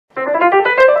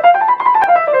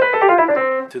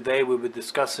Today we will be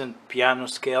discussing piano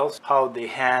scales, how the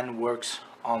hand works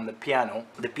on the piano.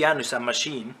 The piano is a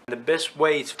machine. The best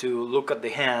way is to look at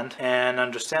the hand and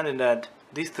understanding that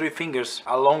these three fingers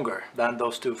are longer than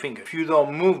those two fingers. If you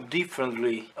don't move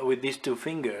differently with these two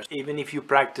fingers, even if you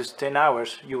practice 10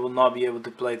 hours, you will not be able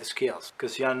to play the scales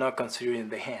because you are not considering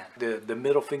the hand. The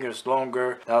middle finger is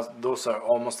longer, those are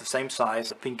almost the same size,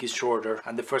 the pinky is shorter,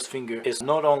 and the first finger is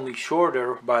not only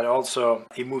shorter, but also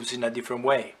it moves in a different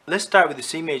way. Let's start with the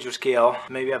C major scale.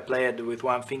 Maybe I play it with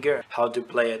one finger, how to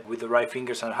play it with the right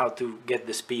fingers and how to get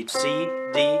the speed. C,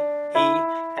 D, E,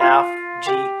 F,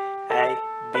 G, A,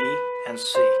 B, and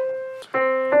C.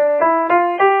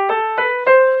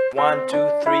 1, 2,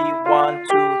 3, 1,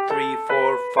 2, 3,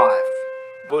 4, 5.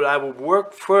 What I will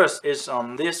work first is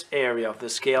on this area of the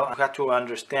scale. I have to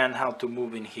understand how to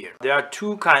move in here. There are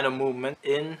two kind of movement.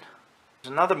 In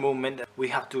another movement that we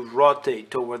have to rotate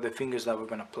toward the fingers that we're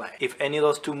going to play. If any of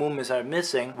those two movements are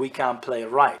missing, we can't play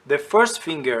right. The first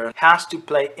finger has to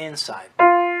play inside,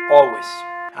 always.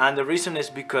 And the reason is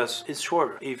because it's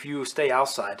shorter. If you stay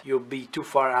outside, you'll be too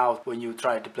far out when you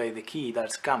try to play the key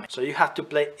that's coming. So you have to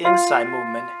play inside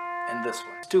movement in this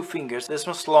one. Two fingers, this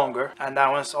one's longer and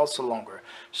that one's also longer.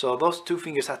 So those two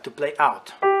fingers have to play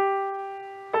out.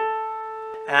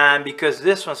 And because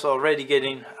this one's already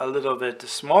getting a little bit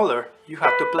smaller, you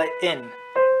have to play in.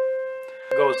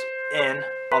 It goes in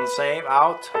on the same,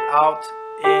 out, out,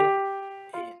 in,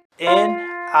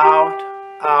 out,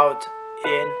 in, out,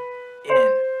 in.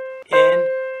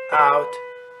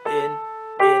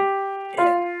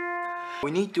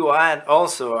 We need to add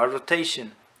also a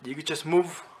rotation. You could just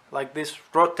move like this,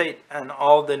 rotate, and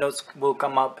all the notes will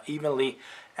come up evenly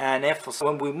and effortlessly.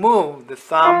 When we move the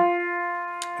thumb,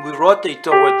 we rotate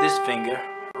toward this finger,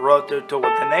 rotate toward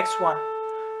the next one,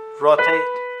 rotate,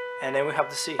 and then we have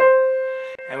the C.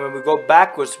 And when we go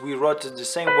backwards, we rotate the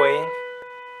same way,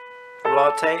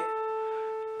 rotate,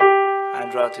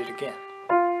 and rotate again.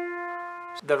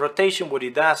 The rotation, what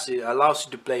it does, it allows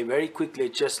you to play very quickly,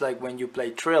 just like when you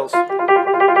play trills.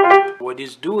 What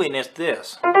it's doing is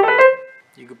this.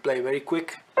 You can play very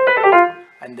quick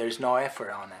and there's no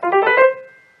effort on it.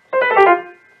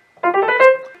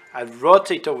 I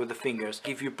rotate over the fingers.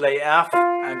 If you play F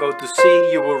and go to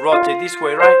C, you will rotate this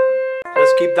way, right?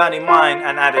 Let's keep that in mind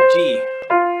and add a G.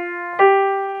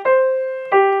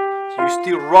 So you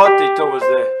still rotate towards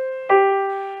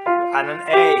and an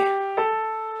A.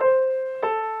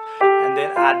 And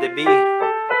then add the B. You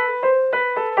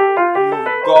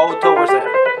go towards it.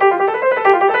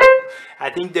 I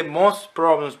think the most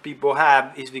problems people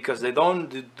have is because they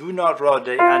do not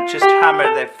rotate and just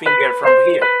hammer their finger from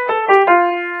here.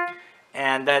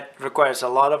 And that requires a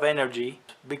lot of energy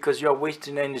because you're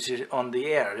wasting energy on the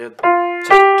air. You're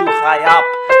just too high up,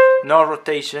 no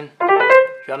rotation.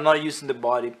 You're not using the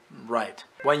body right.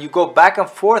 When you go back and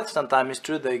forth, sometimes it's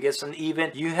true that it gets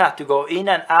uneven. You have to go in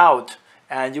and out.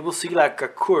 And you will see like a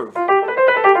curve.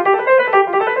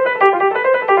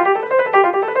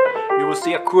 You will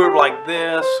see a curve like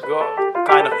this, go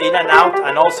kind of in and out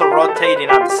and also rotating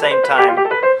at the same time.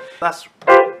 That's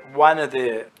one of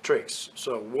the tricks.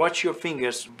 So watch your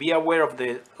fingers, be aware of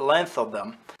the length of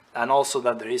them and also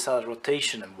that there is a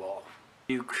rotation involved.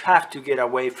 You have to get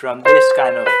away from this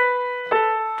kind of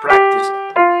practice.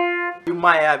 You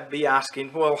might be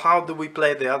asking, well, how do we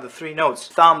play the other three notes?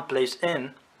 Thumb plays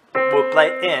in. We'll play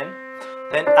in,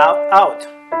 then out, out.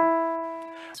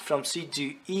 From C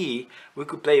to E, we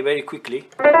could play very quickly.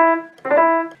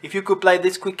 If you could play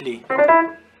this quickly,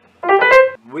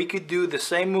 we could do the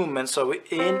same movement. So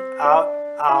in,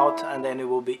 out, and then it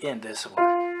will be in this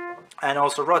one. And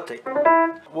also rotate.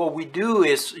 What we do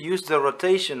is use the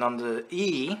rotation on the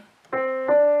E.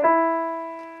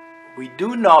 We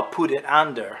do not put it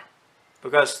under,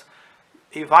 because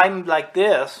if I'm like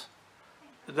this,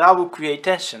 that will create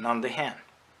tension on the hand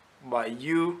by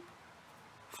you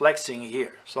flexing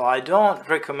here. So I don't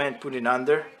recommend putting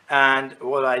under, and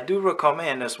what I do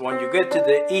recommend is when you get to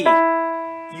the E,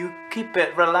 you keep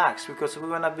it relaxed because we're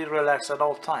gonna be relaxed at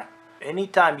all time.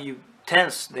 Anytime you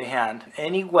tense the hand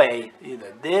anyway,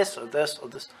 either this or this or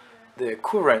this, the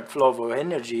current flow of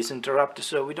energy is interrupted,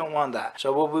 so we don't want that.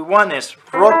 So what we want is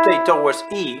rotate towards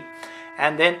E,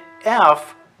 and then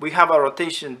F, we have a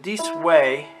rotation this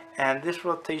way, and this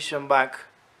rotation back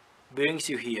brings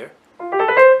you here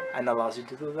and allows you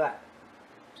to do that.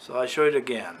 So I'll show it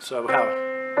again. So we have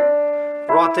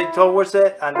rotate towards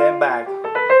it and then back.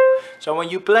 So when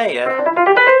you play it,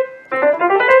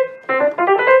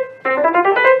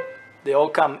 they all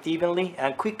come evenly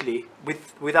and quickly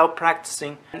without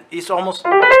practicing. It's almost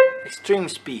extreme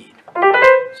speed.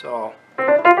 So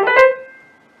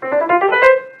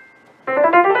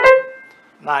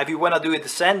Now if you want to do it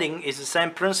descending, it's the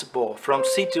same principle. From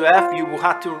C to F, you will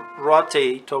have to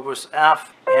rotate towards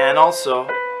F and also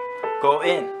go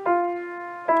in.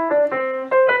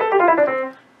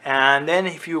 And then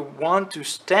if you want to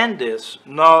stand this,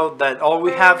 know that all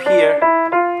we have here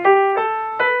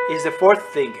is the fourth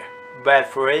finger. But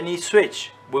for any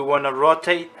switch, we want to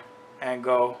rotate and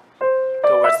go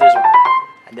towards this one.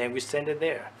 And then we stand it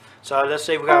there. So let's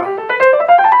say we got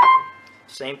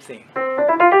same thing.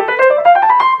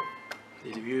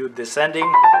 If you're descending,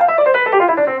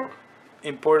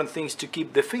 important things to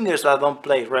keep the fingers that don't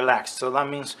play relaxed. So that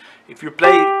means if you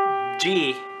play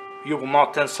G, you will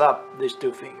not tense up these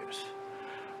two fingers.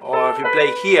 Or if you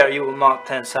play here, you will not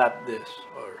tense up this.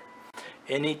 Or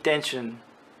any tension,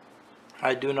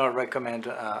 I do not recommend.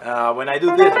 When I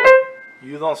do this,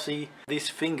 you don't see this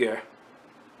finger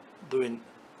doing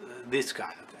this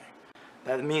kind of thing.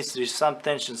 That means there's some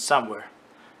tension somewhere.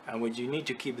 And what you need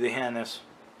to keep the hand is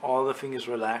all the fingers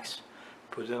relaxed.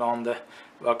 Put it on the,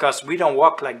 because we don't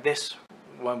walk like this.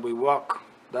 When we walk,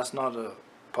 that's not a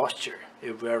posture.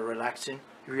 If we are relaxing,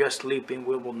 if we are sleeping,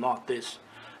 we will not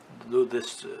do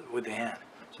this with the hand.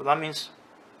 So that means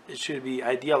it should be,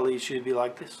 ideally it should be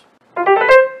like this.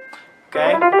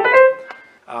 Okay,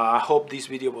 I hope this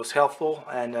video was helpful,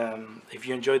 and if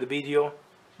you enjoyed the video,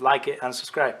 like it and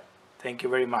subscribe. Thank you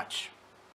very much.